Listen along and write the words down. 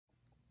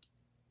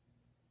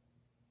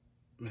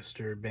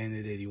Mr.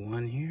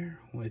 Bandit81 here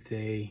with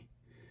a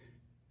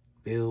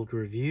build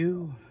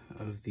review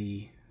of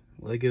the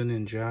Lego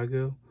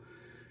Ninjago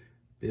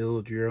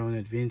Build Your Own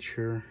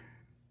Adventure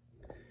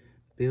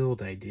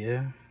build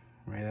idea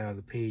right out of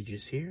the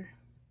pages here.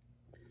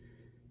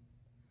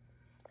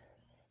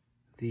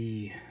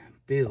 The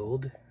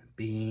build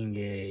being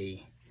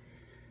a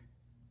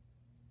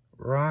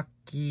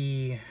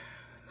rocky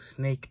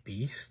snake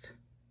beast.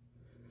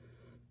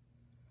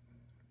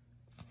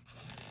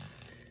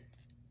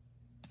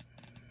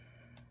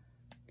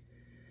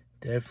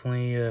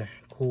 Definitely a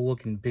cool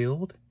looking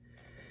build,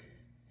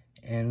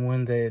 and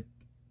one that,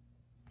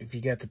 if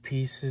you got the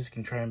pieces,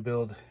 can try and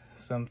build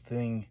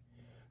something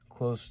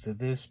close to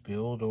this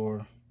build,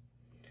 or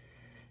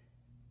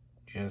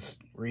just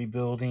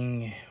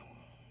rebuilding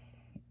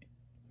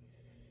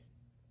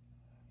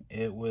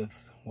it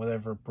with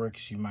whatever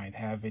bricks you might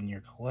have in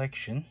your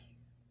collection.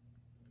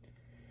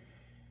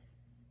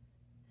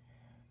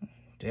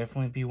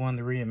 Definitely be one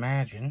to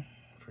reimagine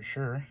for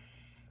sure.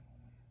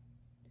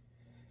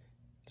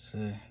 Let's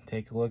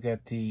take a look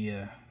at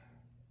the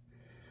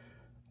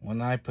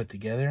one I put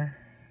together.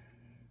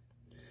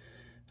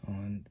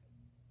 On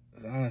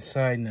a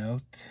side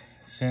note,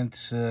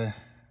 since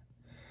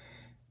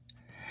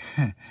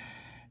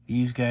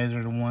these guys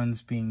are the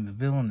ones being the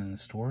villain in the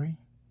story,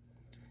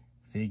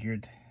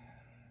 figured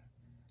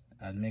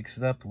I'd mix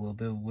it up a little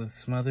bit with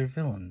some other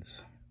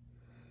villains.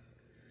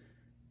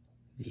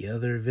 The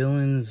other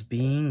villains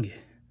being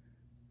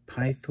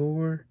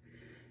Pythor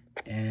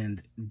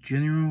and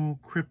General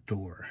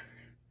Cryptor.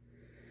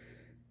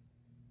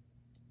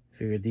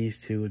 Figured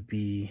these two would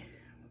be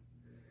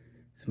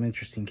some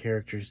interesting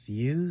characters to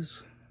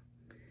use,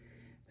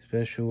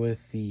 especially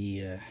with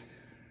the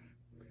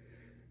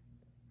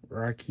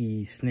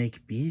rocky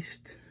snake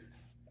beast,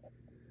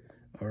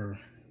 or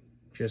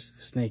just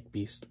the snake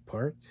beast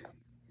part.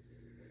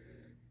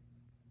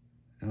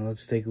 Now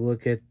let's take a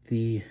look at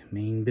the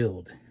main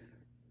build.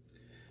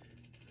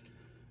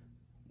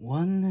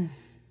 One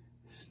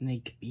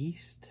snake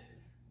beast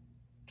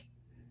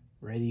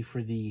ready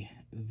for the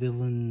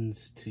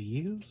villains to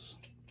use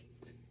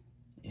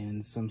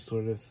in some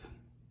sort of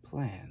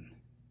plan.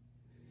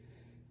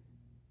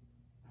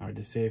 Hard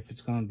to say if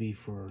it's going to be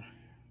for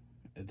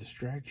a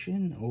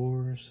distraction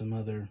or some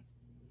other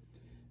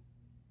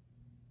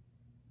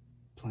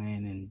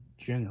plan in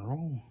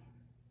general,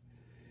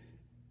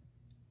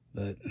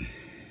 but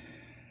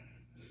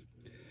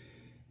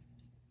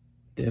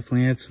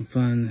definitely had some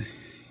fun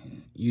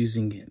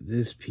using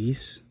this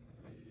piece,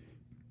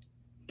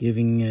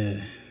 giving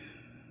the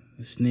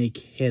snake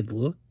head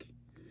look,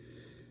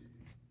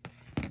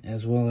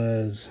 as well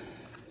as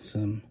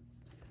some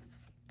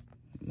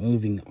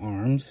moving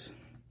arms,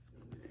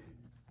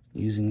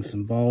 using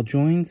some ball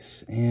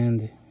joints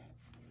and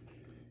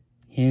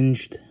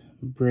hinged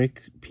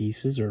brick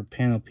pieces or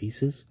panel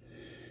pieces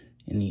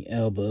in the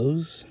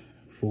elbows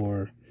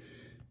for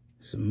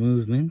some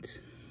movement,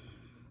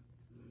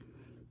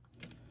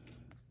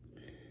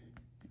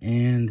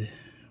 and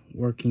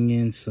working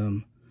in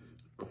some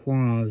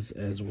claws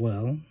as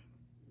well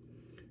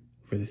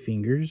for the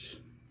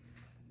fingers.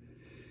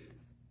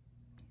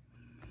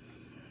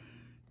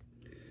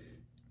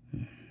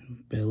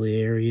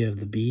 Belly area of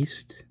the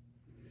beast,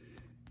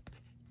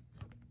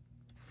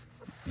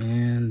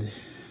 and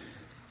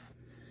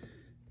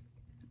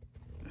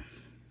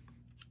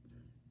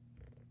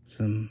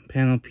some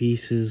panel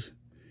pieces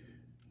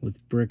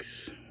with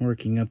bricks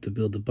working up to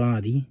build the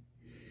body,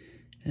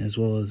 as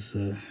well as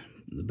the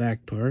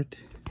back part,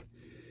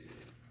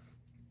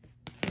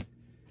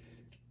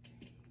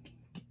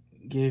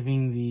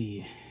 giving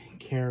the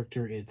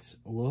character its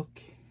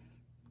look,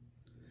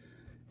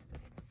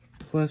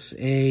 plus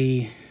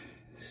a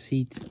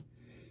seat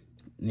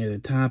near the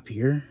top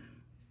here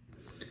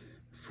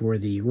for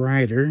the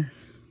rider,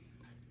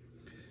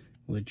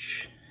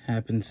 which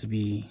happens to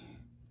be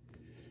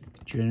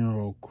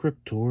General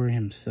Cryptor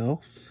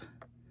himself,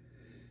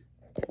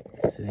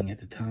 sitting at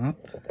the top.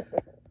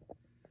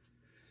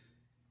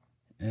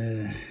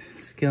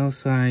 Scale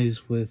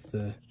size with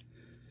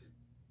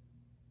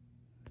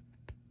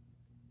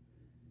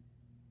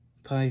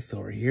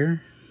Pythor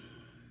here.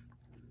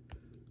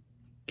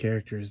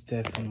 Character is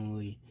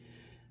definitely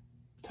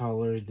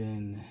taller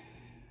than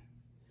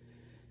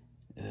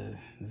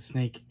the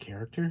snake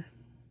character.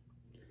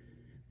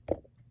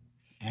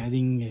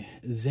 Adding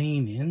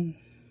Zane in,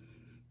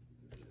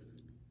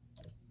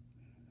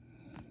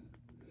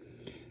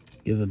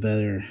 give a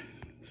better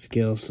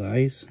scale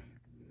size.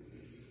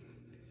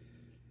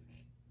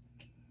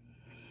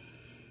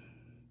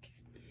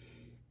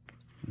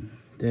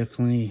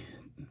 Definitely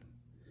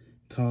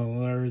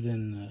taller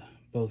than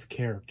both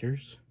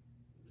characters,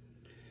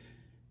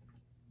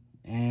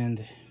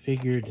 and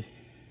figured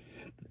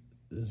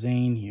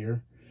Zane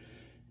here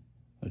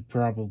would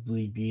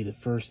probably be the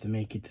first to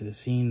make it to the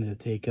scene to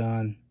take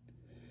on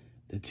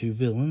the two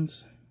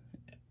villains,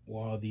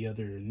 while the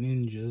other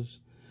ninjas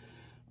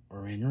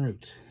are en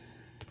route.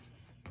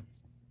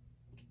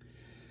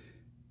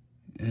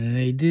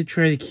 They did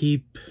try to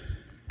keep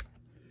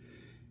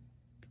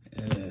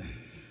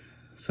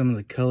some of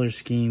the color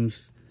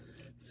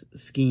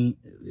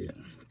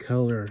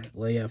color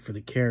layout for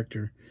the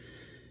character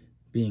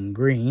being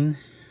green.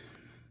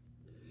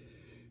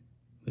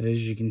 But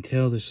as you can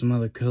tell, there's some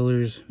other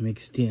colors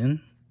mixed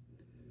in.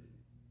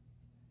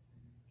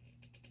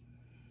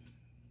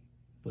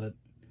 But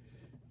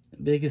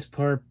the biggest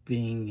part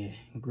being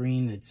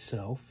green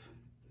itself,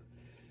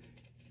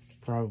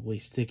 probably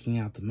sticking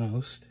out the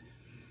most.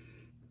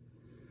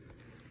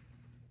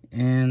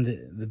 And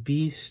the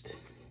beast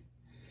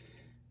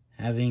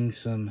having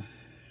some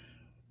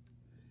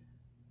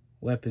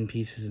weapon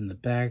pieces in the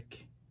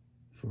back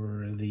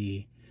for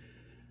the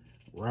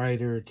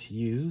rider to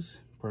use,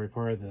 probably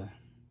part of the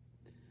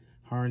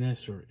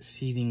harness or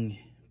seating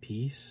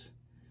piece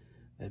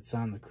that's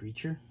on the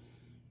creature.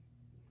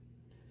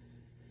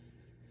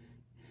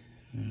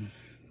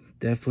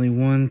 Definitely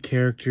one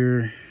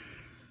character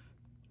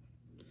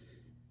you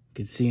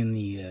could see in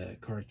the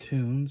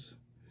cartoons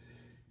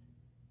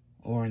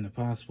or in the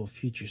possible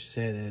future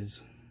set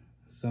as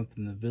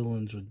something the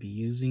villains would be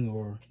using,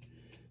 or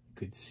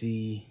could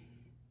see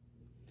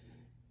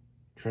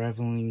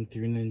traveling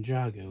through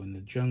Ninjago in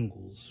the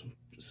jungles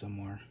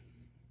somewhere.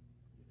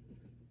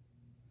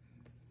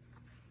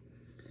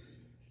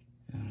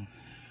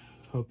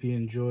 Hope you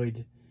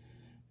enjoyed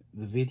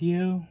the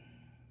video.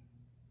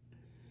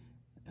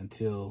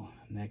 Until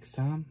next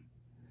time,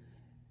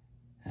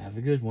 have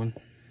a good one.